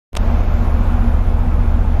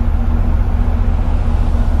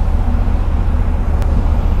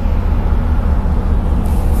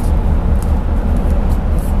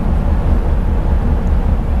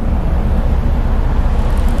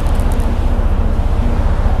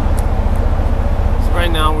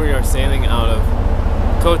right now we are sailing out of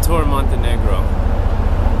Kotor, Montenegro.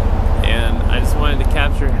 And I just wanted to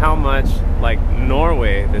capture how much like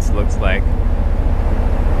Norway this looks like.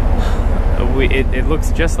 It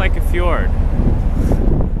looks just like a fjord.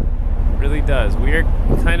 It really does. We are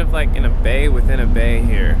kind of like in a bay within a bay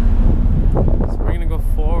here. So we're gonna go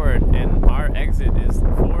forward, and our exit is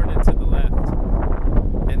forward and to the left.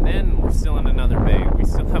 And then we're still in another bay. We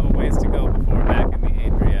still have a ways to go before we're back in the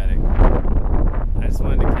Adriatic. I just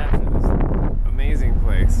wanted to capture this amazing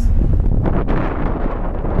place.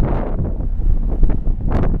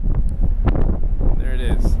 There it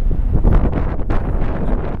is.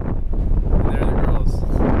 And there are the girls,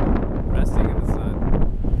 resting in the sun.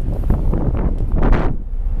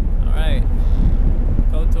 Alright,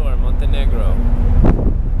 Kotor, Montenegro.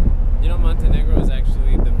 You know, Montenegro is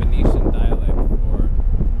actually the Venetian dialect for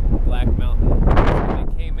Black Mountain. When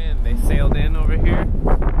they came in, they sailed in over here,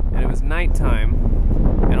 and it was nighttime,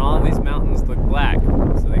 and all of these mountains look black,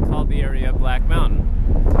 so they called the area Black Mountain.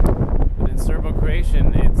 But in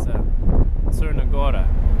Serbo-Croatian, it's Crna Gora,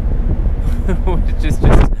 which is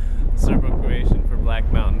just Serbo-Croatian for Black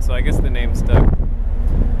Mountain, so I guess the name stuck.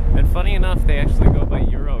 And funny enough, they actually go by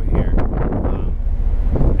euro here.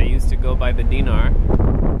 They used to go by the dinar,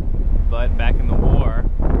 but back in the war,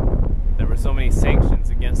 there were so many sanctions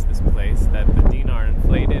against this place that the dinar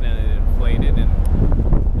inflated, and it inflated